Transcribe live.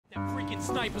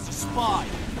Sniper's a spy.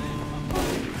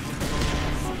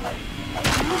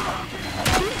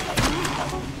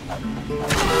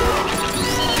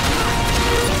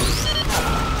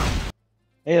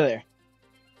 Hey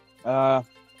there.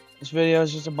 This video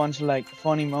is just a bunch of like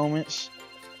funny moments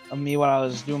of me while I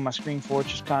was doing my Scream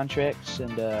Fortress contracts,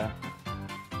 and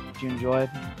if you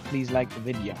enjoyed, please like the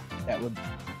video. That would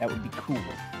be cool.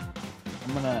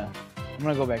 I'm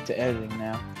gonna go back to editing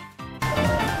now.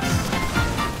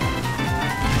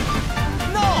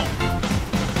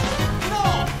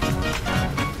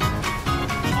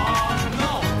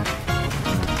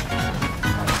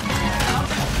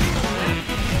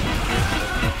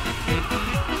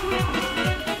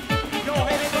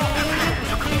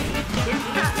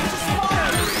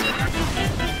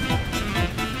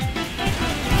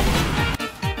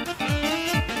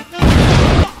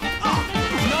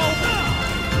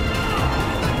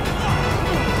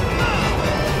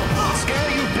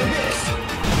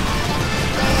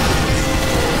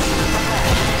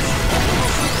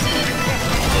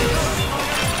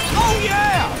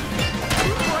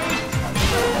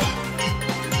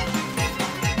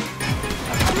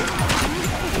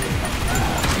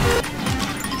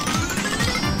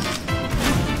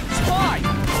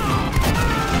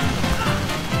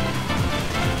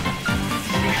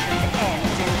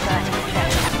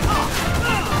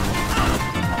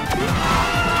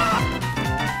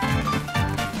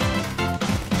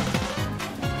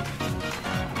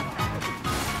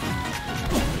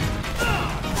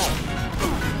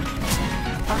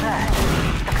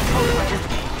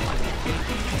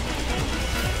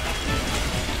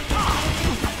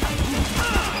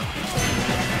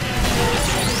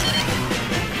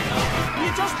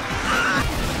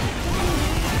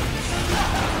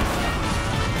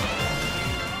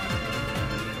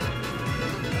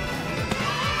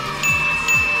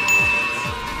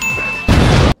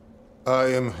 I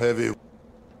am heavy.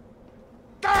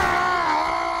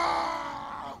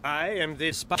 I am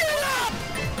the spy.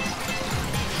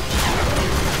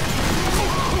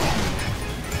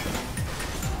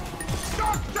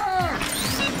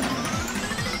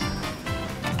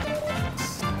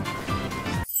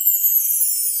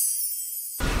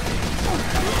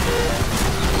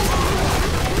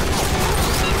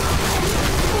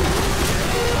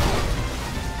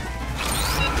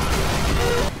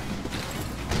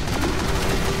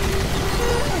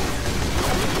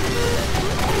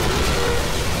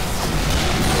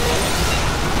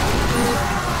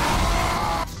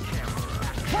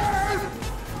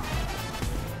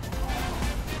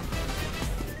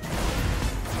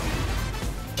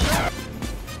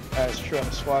 That's true.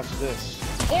 Let's watch this.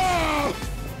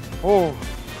 Oh,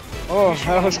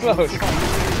 that was close.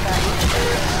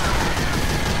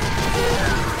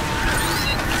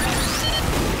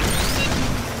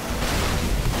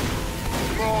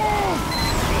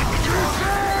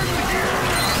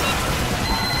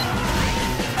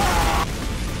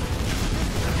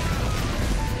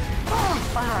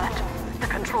 Alert! The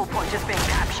control point is being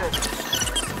captured.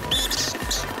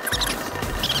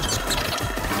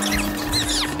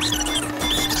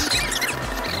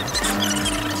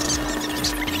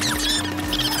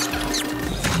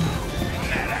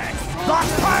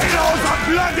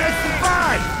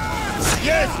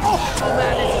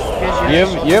 Yes!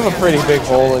 You have a pretty big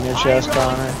hole in your chest,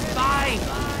 Connor.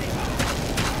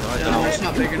 No, it's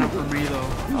not big enough for me though.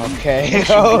 Okay,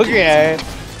 okay.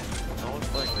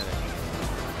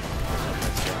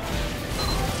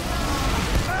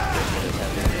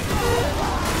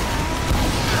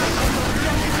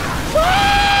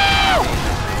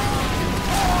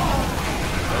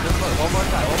 One more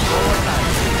time.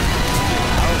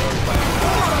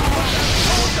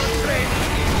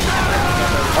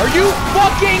 Are you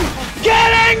fucking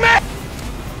kidding me?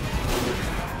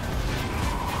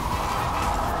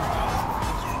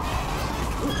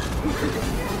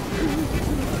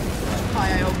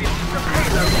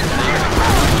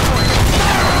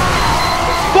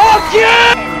 Fuck you!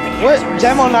 What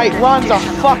Demo Knight runs a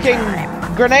fucking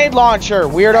grenade launcher,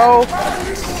 weirdo?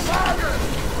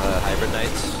 Hybrid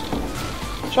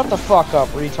Knights. Shut the fuck up,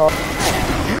 retard.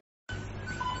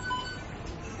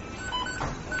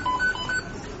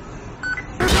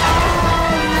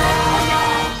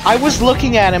 I was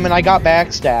looking at him and I got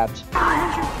backstabbed.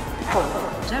 5, 4,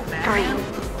 3,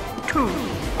 2.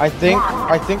 I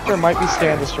think there might be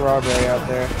Stand the Strawberry out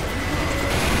there.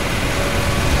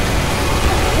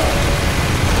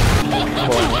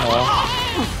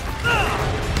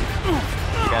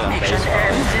 Got a base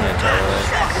and totally.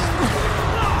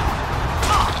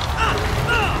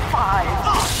 5.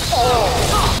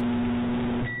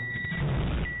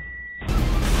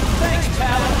 Thanks,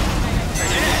 pal.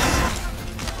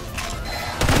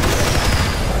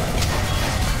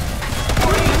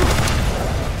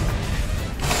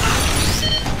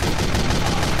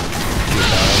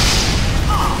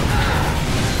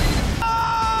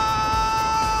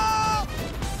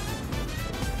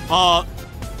 Control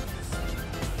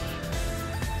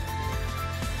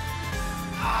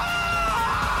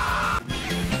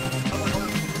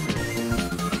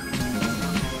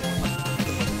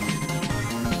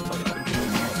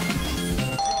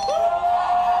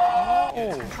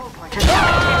point is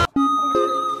active.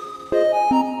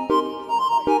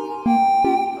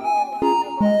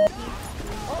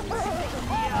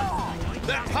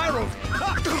 That pyro!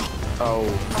 Oh.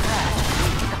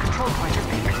 The control point is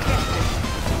being contested.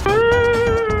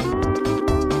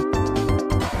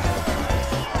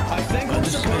 I think we're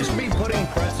supposed to be putting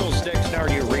pretzel sticks in our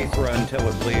urethra until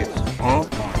it bleeds. Huh?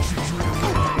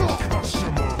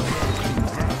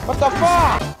 What the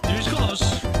fuck? He was close.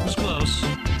 It was close.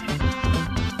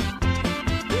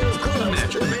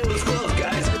 It was close,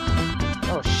 guys.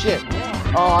 Oh shit.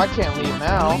 Oh, I can't leave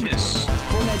now. Yes.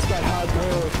 Fortnite's got hot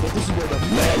girls, but this is where the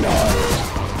men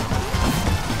are.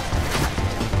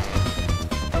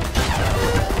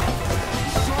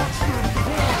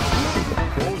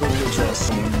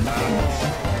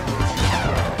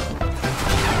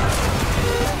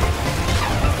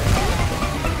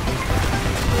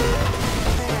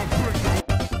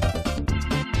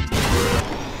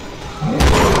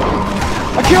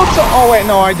 I killed some. Oh wait,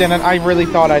 no, I didn't. I really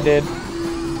thought I did.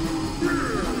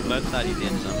 But thought he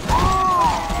did something.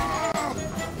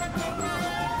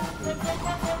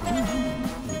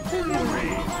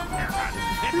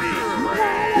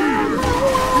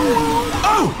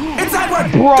 Oh! It's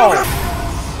Edward! Bro!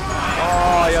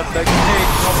 Oh, you have to take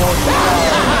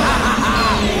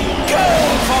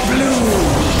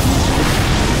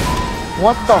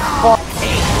What the fuck?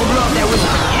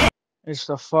 It's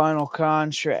the final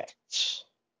contract.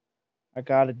 I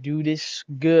gotta do this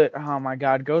good. Oh my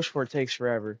god, Ghost Fort takes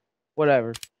forever.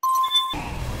 Whatever.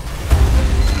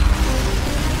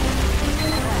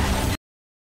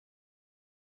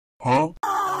 Huh?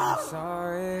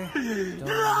 Sorry.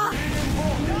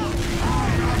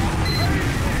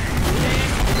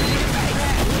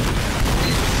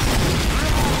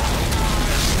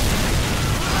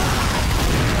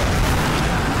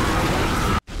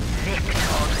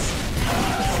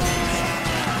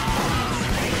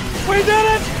 We did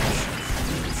it!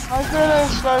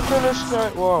 I finished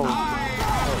it. Whoa.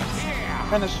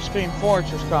 Finished the Scream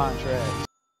Fortress contract.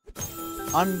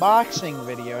 Unboxing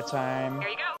video time. There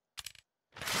you go.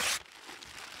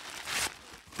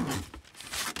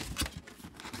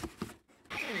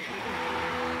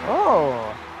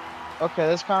 Oh. Okay,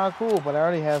 that's kind of cool, but I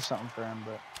already have something for him,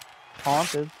 but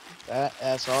Haunted.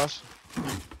 That's awesome.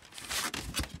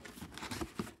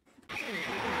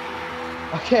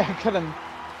 Okay, I got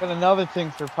another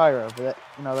thing for Pyro, but that,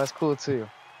 you know, that's cool too.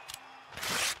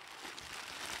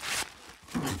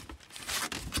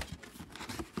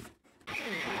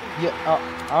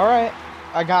 Yeah, alright.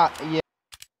 I got, yeah.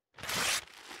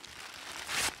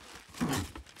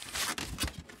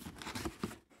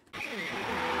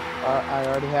 I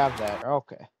already have that.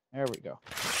 Okay, there we go.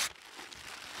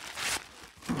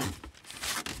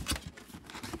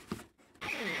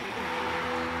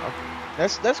 Okay.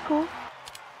 That's cool.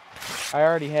 I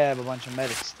already have a bunch of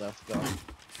medic stuff though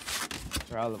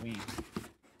for Halloween.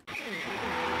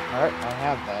 Alright, I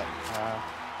have that.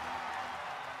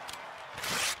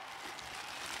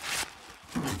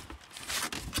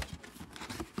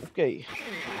 Okay.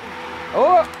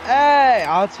 Oh, hey,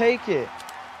 I'll take it.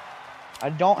 I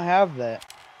don't have that.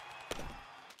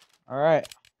 Alright.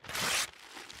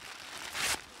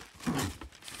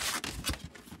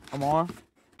 Come on.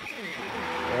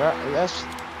 Alright,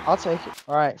 I'll take it.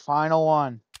 Alright, final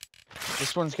one.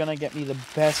 This one's gonna get me the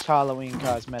best Halloween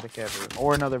cosmetic ever.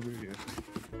 Or another review.